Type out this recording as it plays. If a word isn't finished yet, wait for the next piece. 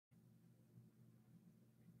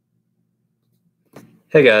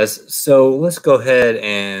Hey guys, so let's go ahead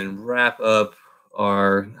and wrap up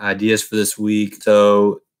our ideas for this week.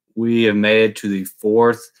 So we have made it to the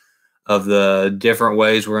fourth of the different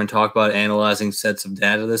ways we're going to talk about analyzing sets of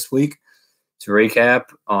data this week. To recap,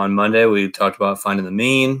 on Monday we talked about finding the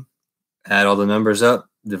mean, add all the numbers up,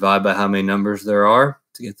 divide by how many numbers there are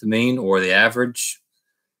to get the mean or the average.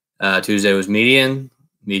 Tuesday was median.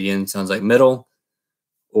 Median sounds like middle.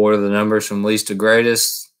 Order the numbers from least to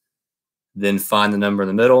greatest. Then find the number in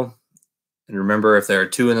the middle. And remember, if there are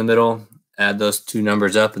two in the middle, add those two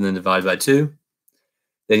numbers up and then divide by 2.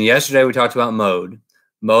 Then yesterday we talked about mode.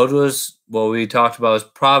 Mode was what we talked about was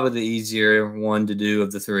probably the easier one to do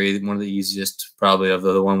of the three, one of the easiest probably of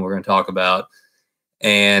the one we're going to talk about.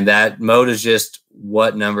 And that mode is just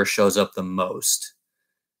what number shows up the most.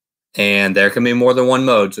 And there can be more than one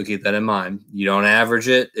mode, so keep that in mind. You don't average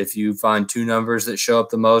it. If you find 2 numbers that show up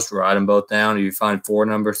the most, write them both down. If you find 4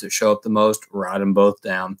 numbers that show up the most, write them both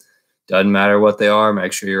down. Doesn't matter what they are,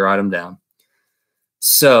 make sure you write them down.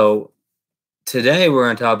 So today we're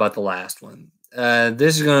going to talk about the last one.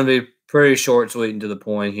 This is going to be pretty short, sweet, and to the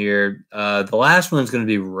point here. The last one is going to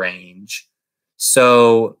be range.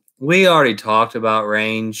 So we already talked about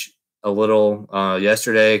range a little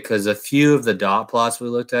yesterday because a few of the dot plots we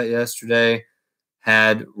looked at yesterday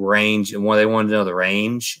had range, and they wanted to know the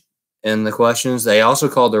range in the questions. They also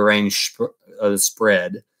called the range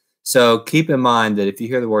spread. So keep in mind that if you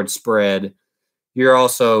hear the word spread, you're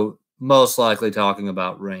also most likely talking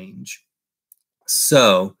about range.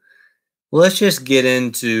 So let's just get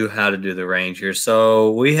into how to do the range here.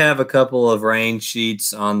 So we have a couple of range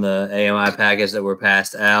sheets on the AMI package that were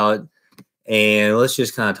passed out. And let's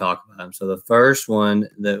just kind of talk about them. So the first one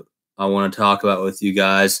that I want to talk about with you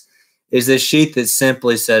guys is this sheet that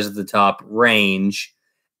simply says at the top range.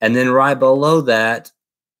 And then right below that,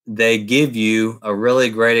 they give you a really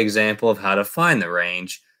great example of how to find the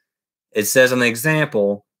range. It says on the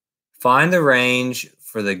example, find the range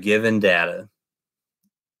for the given data.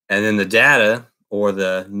 And then the data or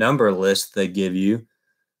the number list they give you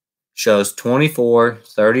shows 24,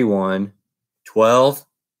 31, 12,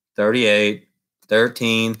 38,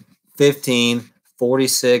 13, 15,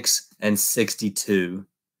 46, and 62.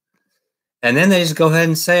 And then they just go ahead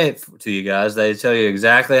and say it to you guys. They tell you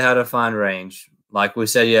exactly how to find range. Like we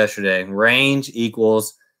said yesterday, range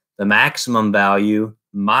equals the maximum value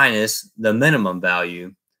minus the minimum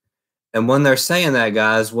value. And when they're saying that,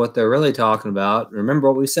 guys, what they're really talking about, remember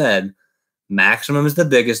what we said, maximum is the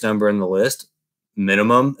biggest number in the list.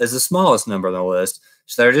 Minimum is the smallest number on the list.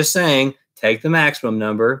 So they're just saying, take the maximum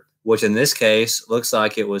number, which in this case looks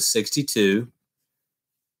like it was 62,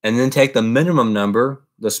 and then take the minimum number,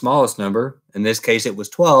 the smallest number, in this case it was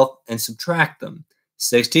 12, and subtract them.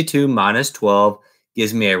 62 minus 12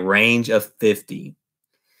 gives me a range of 50.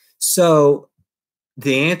 So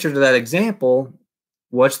the answer to that example,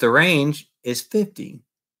 what's the range, is 50.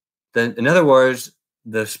 In other words,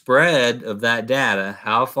 the spread of that data,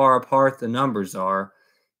 how far apart the numbers are,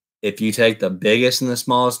 if you take the biggest and the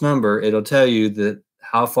smallest number, it'll tell you that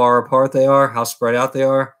how far apart they are, how spread out they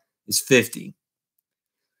are, is 50.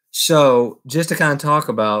 So just to kind of talk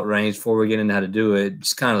about range before we get into how to do it,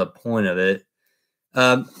 just kind of the point of it.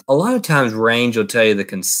 A lot of times range will tell you the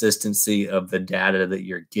consistency of the data that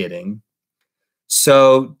you're getting.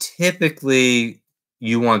 So typically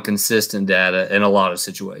you want consistent data in a lot of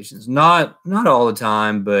situations. Not all the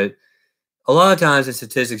time, but a lot of times in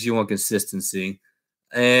statistics you want consistency.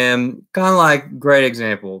 And kind of like, great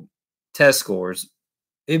example, test scores.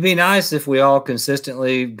 It'd be nice if we all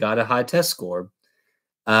consistently got a high test score.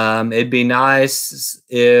 It'd be nice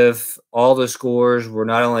if all the scores were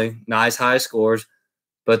not only nice high scores,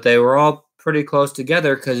 but they were all pretty close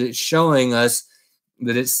together, because it's showing us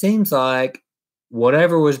that it seems like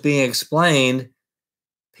whatever was being explained,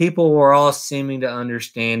 people were all seeming to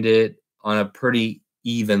understand it on a pretty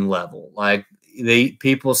even level. Like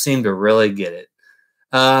people seem to really get it.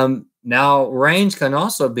 Now, range can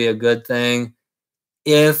also be a good thing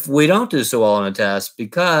if we don't do so well on a test,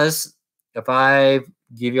 because if I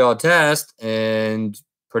give you all a test and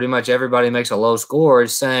pretty much everybody makes a low score,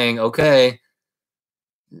 it's saying, okay,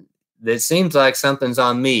 it seems like something's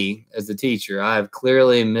on me as the teacher. I have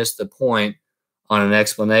clearly missed the point on an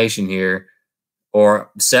explanation here,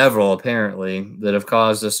 or several apparently, that have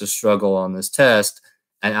caused us to struggle on this test.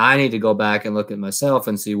 And I need to go back and look at myself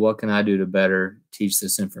and see what can I do to better teach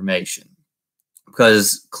this information.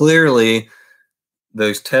 Because clearly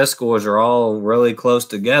those test scores are all really close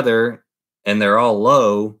together and they're all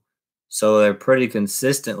low. So they're pretty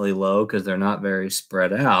consistently low because they're not very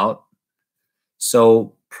spread out.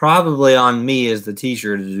 So probably on me as the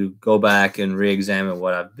teacher to go back and re-examine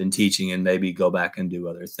what I've been teaching and maybe go back and do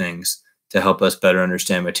other things to help us better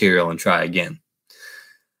understand material and try again.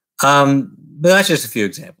 But that's just a few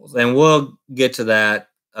examples, and we'll get to that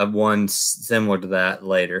of one similar to that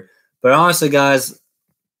later. But honestly, guys,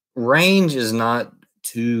 range is not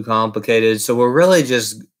too complicated, so we're really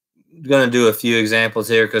just going to do a few examples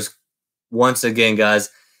here because, once again, guys,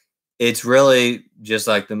 it's really just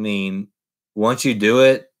like the mean. Once you do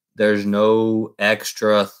it, there's no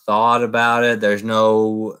extra thought about it. There's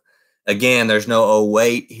no, oh,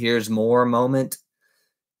 wait, here's more moment.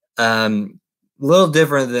 A little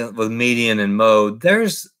different than with median and mode.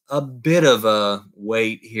 There's a bit of a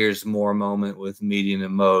wait, here's more moment with median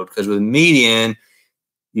and mode, because with median,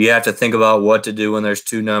 you have to think about what to do when there's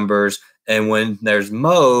two numbers. And when there's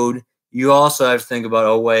mode, you also have to think about,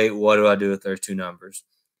 oh, wait, what do I do if there's two numbers?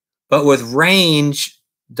 But with range,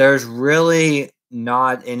 there's really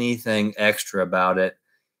not anything extra about it.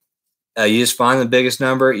 You just find the biggest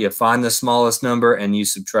number, you find the smallest number, and you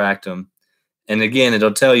subtract them. And again,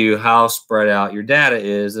 it'll tell you how spread out your data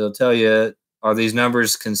is. It'll tell you, are these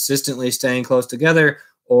numbers consistently staying close together,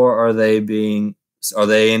 or are they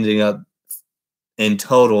ending up in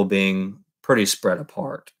total being pretty spread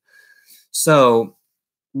apart? So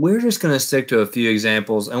we're just going to stick to a few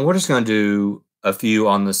examples, and we're just going to do a few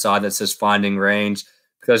on the side that says finding range,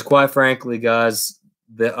 because quite frankly, guys,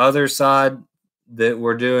 the other side that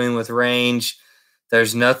we're doing with range,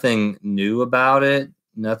 there's nothing new about it,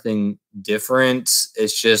 nothing different.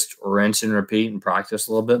 It's just rinse and repeat and practice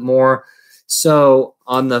a little bit more. So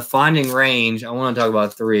on the finding range, I want to talk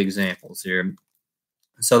about three examples here.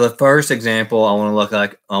 So the first example I want to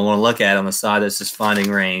look at on the side that says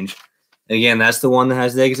finding range. Again, that's the one that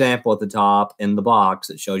has the example at the top in the box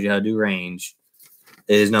that shows you how to do range.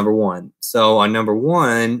 It is number one. So on number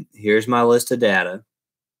one, here's my list of data.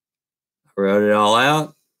 I wrote it all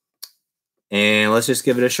out, and let's just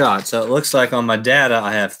give it a shot. So it looks like on my data,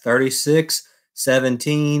 I have 36,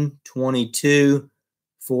 17, 22,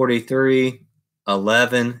 43,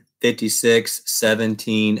 11, 56,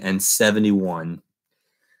 17, and 71.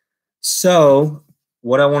 So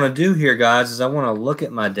what I want to do here, guys, is I want to look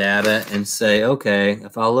at my data and say, okay,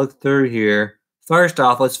 if I look through here, first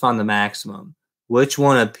off, let's find the maximum. Which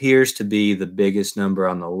one appears to be the biggest number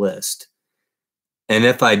on the list? And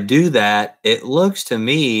if I do that, it looks to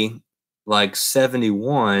me like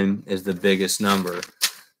 71 is the biggest number.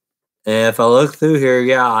 And if I look through here,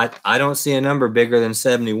 yeah, I don't see a number bigger than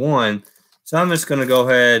 71. So I'm just going to go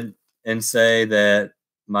ahead and say that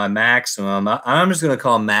my maximum, I'm just going to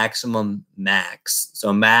call maximum max.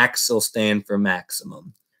 So max will stand for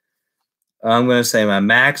maximum. I'm going to say my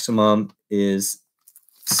maximum is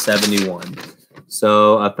 71.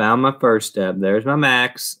 So I found my first step. There's my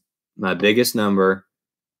max, my biggest number.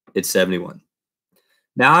 It's 71.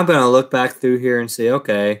 Now I'm going to look back through here and say,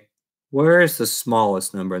 okay, where is the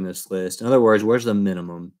smallest number in this list? In other words, where's the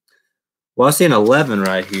minimum? Well, I see an 11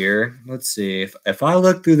 right here. Let's see. If I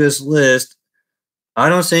look through this list, I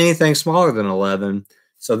don't see anything smaller than 11.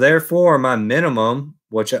 So therefore, my minimum,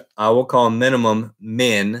 which I will call minimum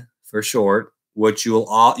min for short, which you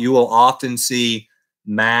will often see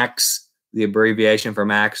max, the abbreviation for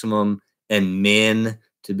maximum, and min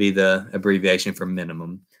to be the abbreviation for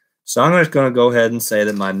minimum. So I'm just going to go ahead and say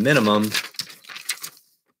that my minimum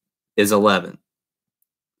is 11.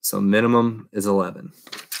 So minimum is 11.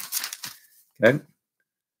 Okay.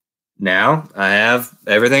 Now I have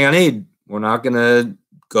everything I need. We're not going to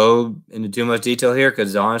go into too much detail here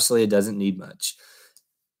because honestly, it doesn't need much.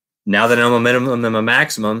 Now that I know my minimum and my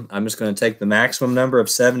maximum, I'm just going to take the maximum number of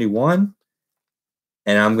 71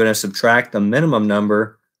 and I'm going to subtract the minimum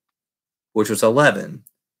number, which was 11.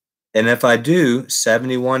 And if I do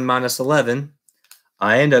 71 minus 11,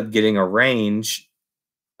 I end up getting a range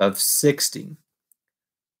of 60.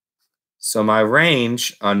 So my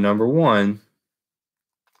range on number one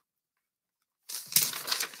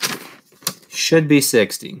should be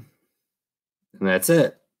 60. And that's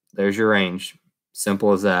it. There's your range.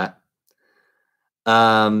 Simple as that.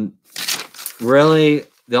 Really,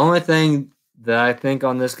 the only thing that I think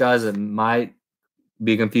on this, guys, that might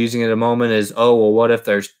be confusing at the moment is, oh, well, what if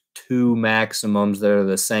there's two maximums that are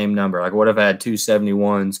the same number? Like, what if I had two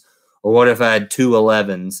 71s? Or what if I had two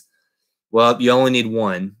 11s? Well, you only need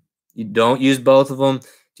one. You don't use both of them.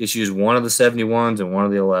 Just use one of the 71s and one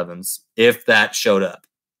of the 11s, if that showed up.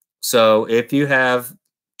 So if you have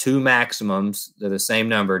two maximums, they're the same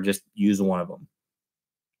number, just use one of them.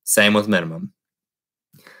 Same with minimum.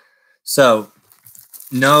 So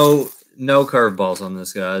no curveballs on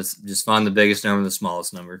this, guys. Just find the biggest number and the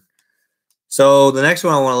smallest number. So the next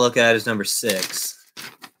one I want to look at is number 6.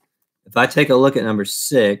 If I take a look at number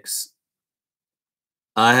 6,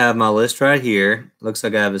 I have my list right here. Looks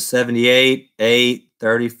like I have a 78, 8,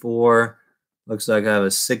 34. Looks like I have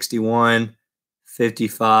a 61,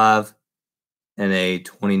 55, and a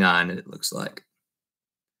 29, it looks like.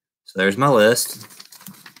 So there's my list.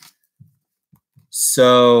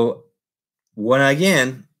 So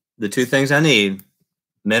again, the two things I need,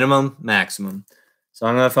 minimum, maximum. So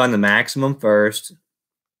I'm going to find the maximum first.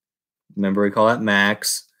 Remember, we call that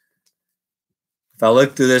max. If I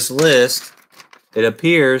look through this list, it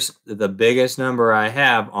appears that the biggest number I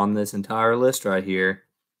have on this entire list right here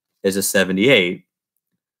is a 78.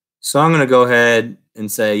 So I'm going to go ahead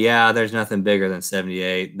and say, yeah, there's nothing bigger than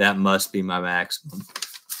 78. That must be my maximum.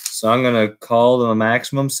 So I'm going to call the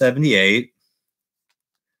maximum 78.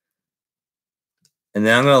 And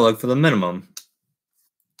then I'm going to look for the minimum.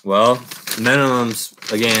 Well, minimum's,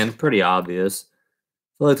 again, pretty obvious.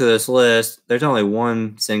 If I look at this list, there's only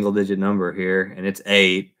one single-digit number here, and it's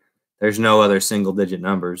 8. There's no other single-digit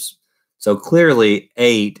numbers. So clearly,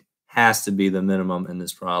 8 has to be the minimum in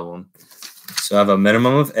this problem. So I have a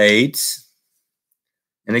minimum of 8.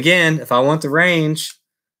 And again, if I want the range,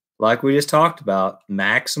 like we just talked about,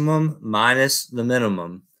 maximum minus the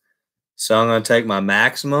minimum. So I'm going to take my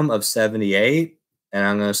maximum of 78, and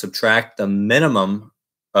I'm going to subtract the minimum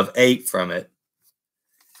of 8 from it.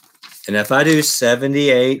 And if I do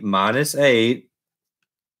 78 minus 8,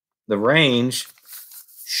 the range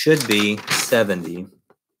should be 70.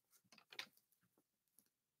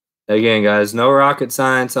 Again, guys, no rocket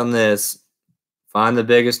science on this. Find the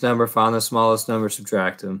biggest number, find the smallest number,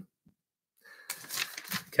 subtract them.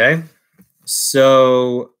 Okay,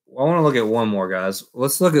 so I want to look at one more, guys.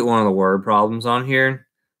 Let's look at one of the word problems on here.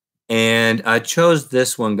 And I chose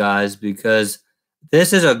this one, guys, because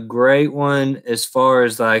this is a great one as far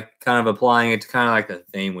as like kind of applying it to kind of like the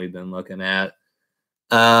theme we've been looking at.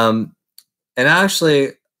 And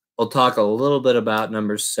actually, we'll talk a little bit about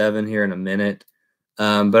number 7 here in a minute.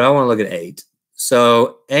 But I want to look at 8.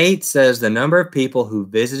 So 8 says the number of people who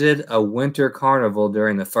visited a winter carnival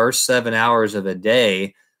during the first 7 hours of a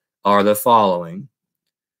day are the following: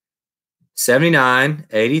 79,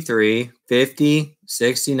 83, 50,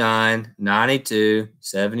 69, 92,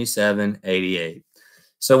 77, 88.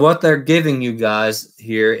 So what they're giving you guys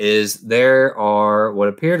here is there are what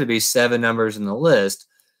appear to be 7 numbers in the list.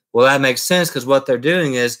 Well, that makes sense because what they're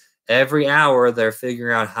doing is every hour they're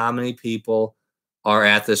figuring out how many people are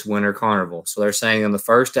at this winter carnival. So they're saying in the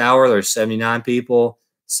first hour there's 79 people.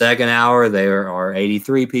 Second hour there are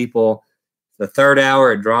 83 people. The third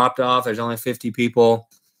hour it dropped off. There's only 50 people.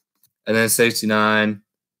 And then 69,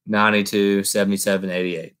 92, 77,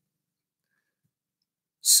 88.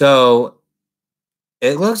 So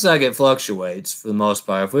it looks like it fluctuates for the most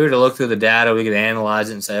part. If we were to look through the data, we could analyze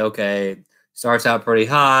it and say, okay, it starts out pretty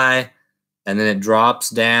high, and then it drops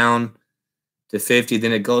down to 50,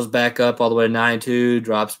 then it goes back up all the way to 92,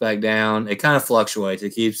 drops back down. It kind of fluctuates.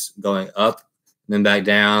 It keeps going up, then back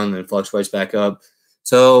down, then fluctuates back up.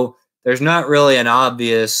 So there's not really an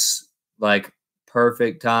obvious, like,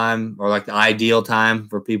 perfect time or like the ideal time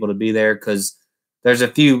for people to be there because there's a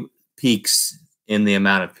few peaks in the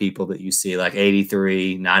amount of people that you see, like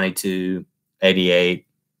 83, 92, 88,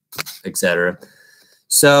 etc.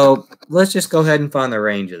 So let's just go ahead and find the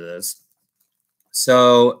range of this.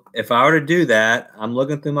 So if I were to do that, I'm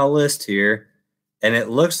looking through my list here, and it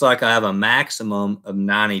looks like I have a maximum of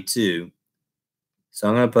 92. So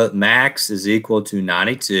I'm going to put max is equal to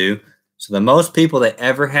 92. So the most people that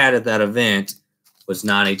ever had at that event was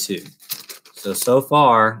 92. So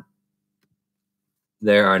far,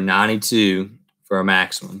 there are 92 for a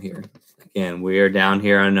maximum here. Again, we are down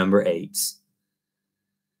here on number 8.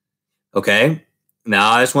 Okay,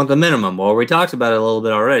 now I just want the minimum. Well, we talked about it a little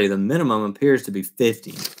bit already. The minimum appears to be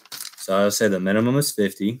 50. So I'll say the minimum is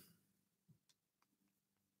 50.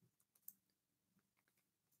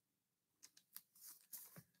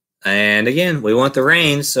 And again, we want the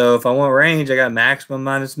range. So if I want range, I got maximum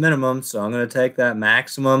minus minimum. So I'm going to take that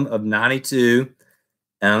maximum of 92,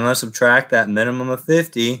 and I'm going to subtract that minimum of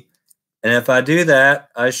 50. And if I do that,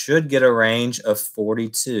 I should get a range of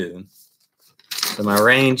 42. So my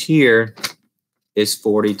range here is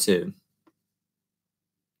 42.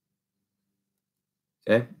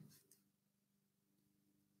 Okay.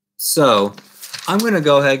 So I'm going to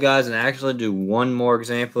go ahead, guys, and actually do one more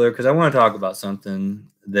example here because I want to talk about something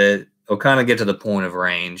that will kind of get to the point of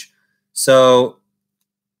range. So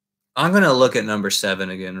I'm going to look at number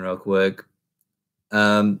 7 again real quick.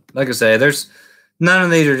 Like I say, there's none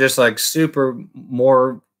of these are just like super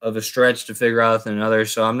more of a stretch to figure out than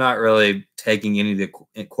others. So I'm not really taking any of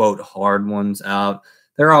the quote hard ones out.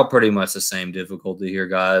 They're all pretty much the same difficulty here,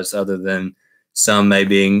 guys, other than some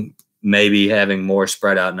maybe having more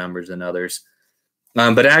spread out numbers than others.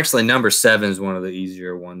 But actually, number 7 is one of the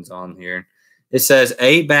easier ones on here. It says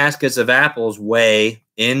 8 baskets of apples weigh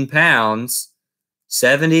in pounds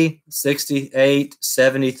 70, 68,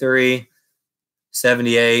 73,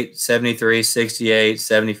 78, 73, 68,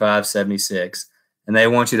 75, 76. And they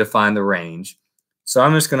want you to find the range. So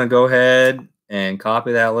I'm just going to go ahead and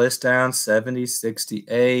copy that list down. 70,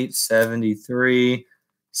 68, 73,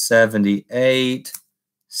 78,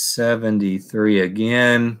 73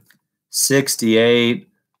 again, 68,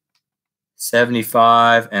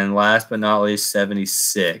 75, and last but not least,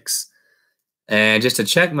 76. And just to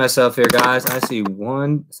check myself here, guys, I see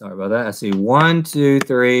 1, 2,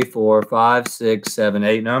 3, 4, 5, 6, 7,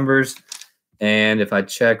 8 numbers. And if I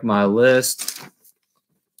check my list,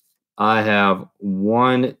 I have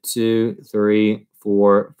 1, 2, 3,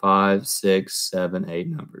 4, 5, 6, 7, 8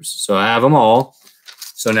 numbers. So I have them all.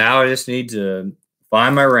 So now I just need to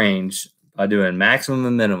find my range by doing maximum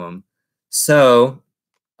and minimum. So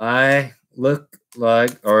I look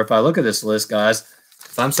like, or if I look at this list, guys,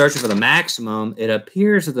 if I'm searching for the maximum, it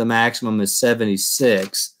appears that the maximum is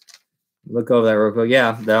 76. Look over that real quick.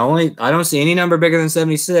 Yeah, I don't see any number bigger than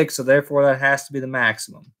 76, so therefore that has to be the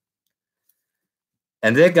maximum.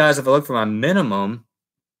 And then, guys, if I look for my minimum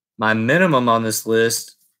on this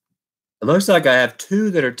list, it looks like I have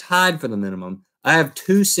 2 that are tied for the minimum. I have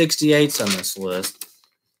 2 68s on this list.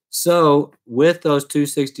 So with those 2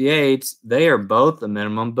 68s, they are both the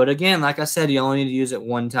minimum. But again, like I said, you only need to use it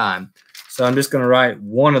one time. So I'm just going to write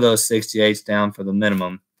one of those 68s down for the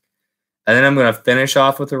minimum. And then I'm going to finish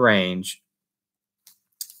off with the range.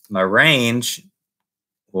 My range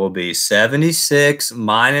will be 76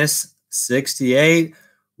 minus 68,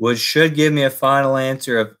 which should give me a final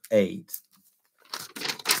answer of 8.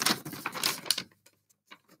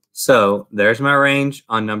 So there's my range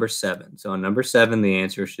on number 7. So on number 7, the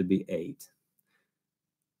answer should be 8.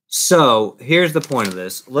 So here's the point of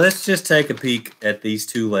this. Let's just take a peek at these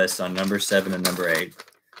 2 lists on number 7 and number 8.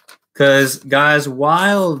 Because, guys,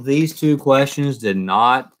 while these 2 questions did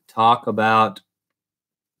not talk about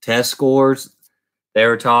test scores, they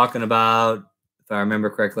were talking about, if I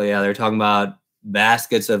remember correctly, they were talking about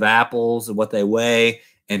baskets of apples and what they weigh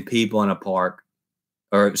and people in a park,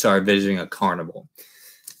 visiting a carnival.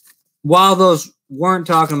 While those weren't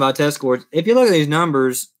talking about test scores, if you look at these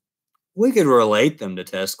numbers, we could relate them to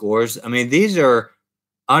test scores. I mean, these are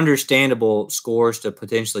understandable scores to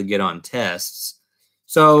potentially get on tests.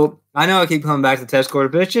 So I know I keep coming back to test scores,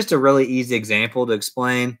 but it's just a really easy example to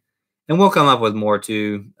explain. And we'll come up with more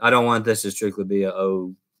too. I don't want this to strictly be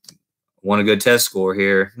want a good test score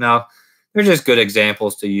here. No, they're just good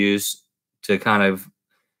examples to use to kind of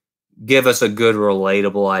give us a good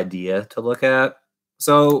relatable idea to look at.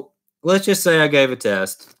 So let's just say I gave a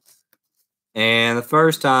test. And the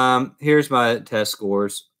first time, here's my test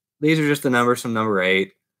scores. These are just the numbers from number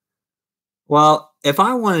 8. Well, if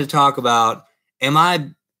I wanted to talk about, am I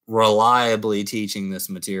reliably teaching this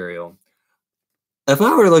material? If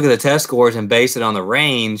I were to look at the test scores and base it on the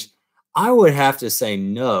range, I would have to say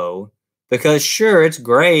no. Because sure, it's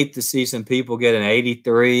great to see some people get an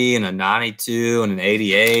 83 and a 92 and an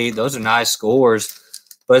 88. Those are nice scores.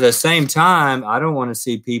 But at the same time, I don't want to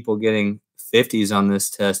see people getting 50s on this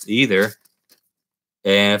test either.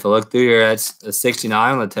 And if I look through here, that's a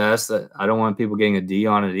 69 on the test. I don't want people getting a D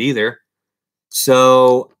on it either.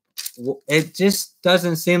 So it just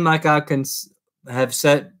doesn't seem like I can have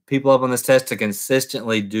set people up on this test to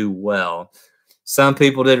consistently do well. Some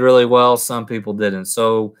people did really well. Some people didn't.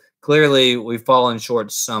 So clearly we've fallen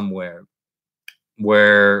short somewhere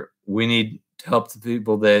where we need to help the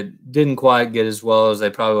people that didn't quite get as well as they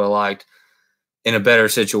probably would have liked in a better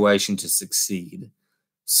situation to succeed.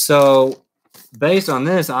 So based on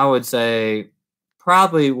this, I would say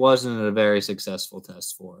probably wasn't a very successful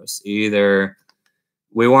test for us. Either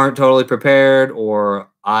we weren't totally prepared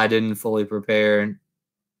or I didn't fully prepare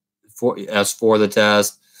for the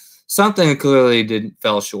test. Something clearly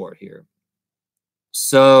fell short here.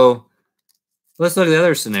 So let's look at the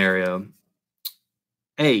other scenario.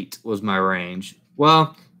 8 was my range.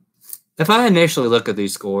 Well, if I initially look at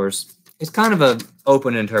these scores, it's kind of an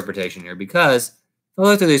open interpretation here because if I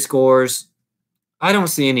look at these scores, I don't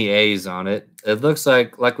see any A's on it. It looks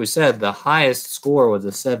like we said, the highest score was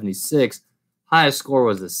a 76. Highest score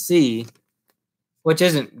was a C, which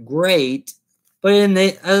isn't great. But in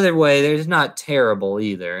the other way, there's not terrible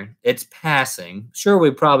either. It's passing. Sure,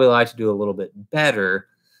 we'd probably like to do a little bit better.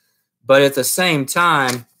 But at the same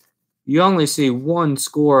time, you only see 1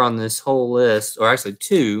 score on this whole list, or actually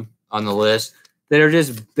 2 on the list, that are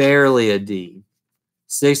just barely a D.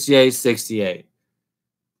 68, 68.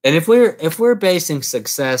 And if we're basing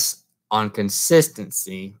success on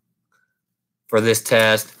consistency for this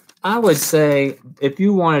test, I would say if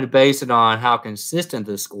you wanted to base it on how consistent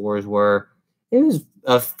the scores were, it was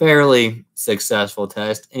a fairly successful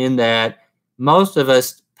test in that most of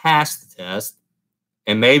us passed the test,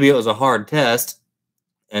 and maybe it was a hard test,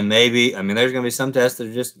 and maybe, I mean, there's going to be some tests that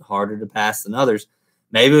are just harder to pass than others.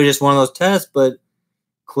 Maybe it was just one of those tests, but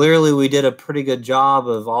clearly we did a pretty good job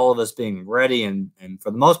of all of us being ready and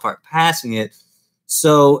for the most part passing it.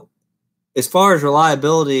 So as far as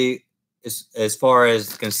reliability, as far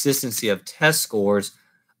as consistency of test scores,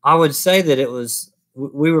 I would say that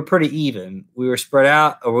we were pretty even. We were spread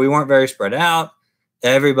out, or we weren't very spread out.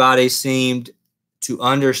 Everybody seemed to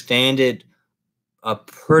understand it a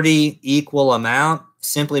pretty equal amount,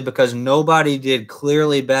 simply because nobody did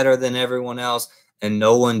clearly better than everyone else and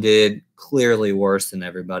no one did clearly worse than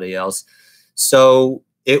everybody else. So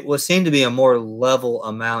it seemed to be a more level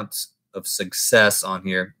amount of success on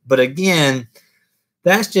here. But again,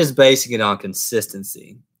 that's just basing it on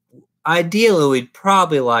consistency. Ideally, we'd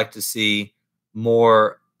probably like to see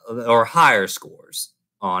more or higher scores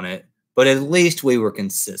on it, but at least we were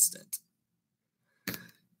consistent.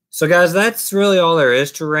 So, guys, that's really all there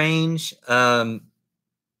is to range.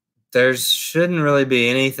 There shouldn't really be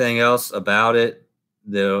anything else about it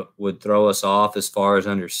that would throw us off as far as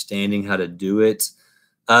understanding how to do it.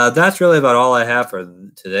 That's really about all I have for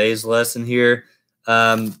today's lesson here.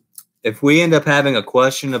 If we end up having a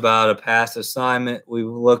question about a past assignment we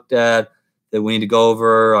looked at that we need to go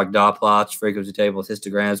over, like dot plots, frequency tables,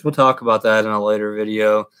 histograms, we'll talk about that in a later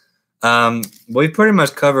video. We've pretty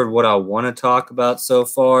much covered what I want to talk about so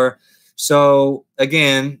far. So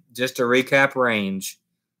again, just to recap range,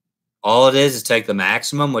 all it is take the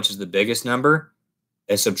maximum, which is the biggest number,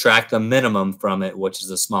 and subtract the minimum from it, which is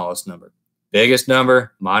the smallest number. Biggest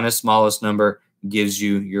number minus smallest number gives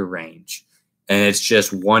you your range. And it's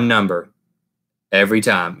just one number every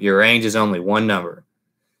time. Your range is only one number.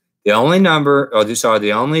 The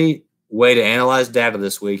only way to analyze data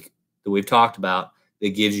this week that we've talked about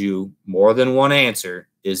that gives you more than one answer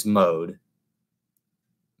is mode.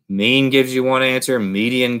 Mean gives you one answer,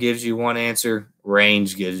 median gives you one answer,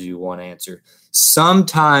 range gives you one answer.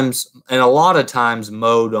 Sometimes, and a lot of times,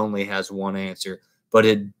 mode only has one answer, but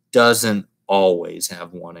it doesn't always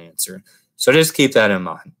have one answer. So just keep that in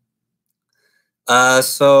mind.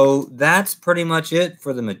 So that's pretty much it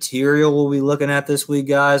for the material we'll be looking at this week,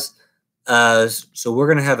 guys. So we're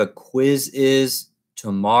going to have a quiz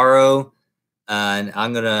tomorrow. And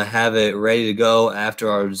I'm going to have it ready to go after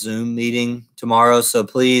our Zoom meeting tomorrow. So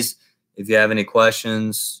please, if you have any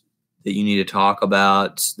questions that you need to talk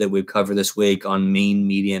about that we've covered this week on mean,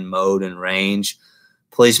 median, mode, and range,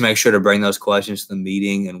 please make sure to bring those questions to the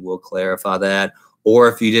meeting and we'll clarify that. Or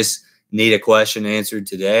if you just need a question answered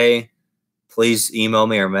today, please email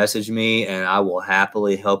me or message me and I will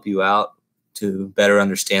happily help you out to better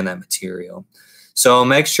understand that material. So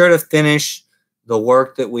make sure to finish the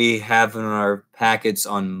work that we have in our packets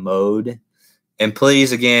on mode, and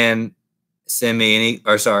please again send me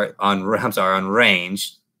on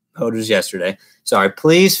range. Mode was yesterday. Sorry,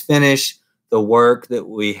 please finish the work that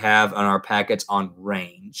we have on our packets on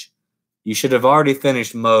range. You should have already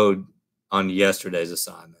finished mode on yesterday's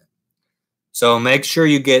assignment. So make sure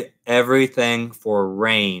you get everything for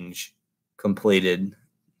range completed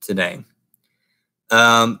today.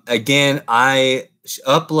 Again, I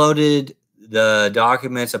uploaded the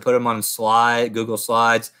documents. I put them on Google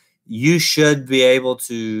Slides. You should be able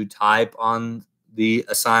to type on the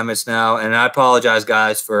assignments now. And I apologize,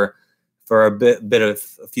 guys, for a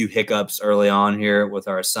few hiccups early on here with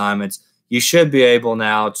our assignments. You should be able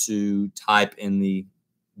now to type in the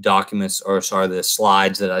documents, the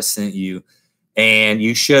slides that I sent you. And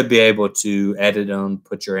you should be able to edit them,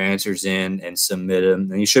 put your answers in, and submit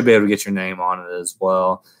them. And you should be able to get your name on it as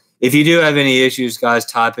well. If you do have any issues, guys,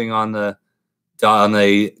 typing on the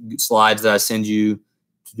slides that I send you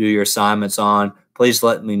to do your assignments on, please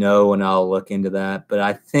let me know and I'll look into that. But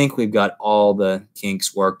I think we've got all the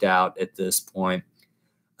kinks worked out at this point.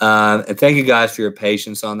 And thank you guys for your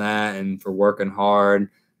patience on that and for working hard.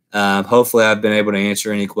 Hopefully I've been able to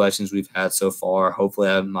answer any questions we've had so far.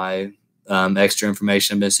 Hopefully my extra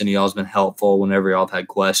information I've been sending y'all has been helpful whenever y'all have had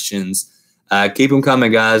questions. Keep them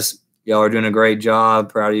coming, guys. Y'all are doing a great job.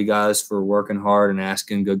 Proud of you guys for working hard and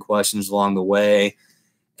asking good questions along the way.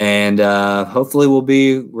 And hopefully we'll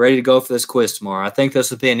be ready to go for this quiz tomorrow. I think this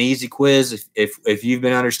will be an easy quiz. If you've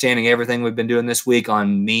been understanding everything we've been doing this week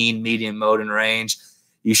on mean, median, mode, and range,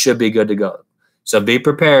 you should be good to go. So be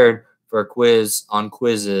prepared for a quiz on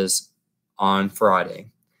quizzes on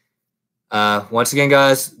Friday. Once again,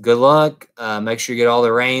 guys, good luck. Make sure you get all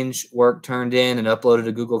the range work turned in and uploaded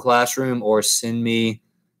to Google Classroom, or send me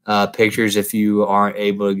pictures if you aren't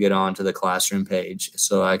able to get onto the Classroom page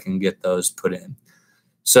so I can get those put in.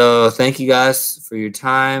 So thank you guys for your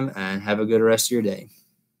time, and have a good rest of your day.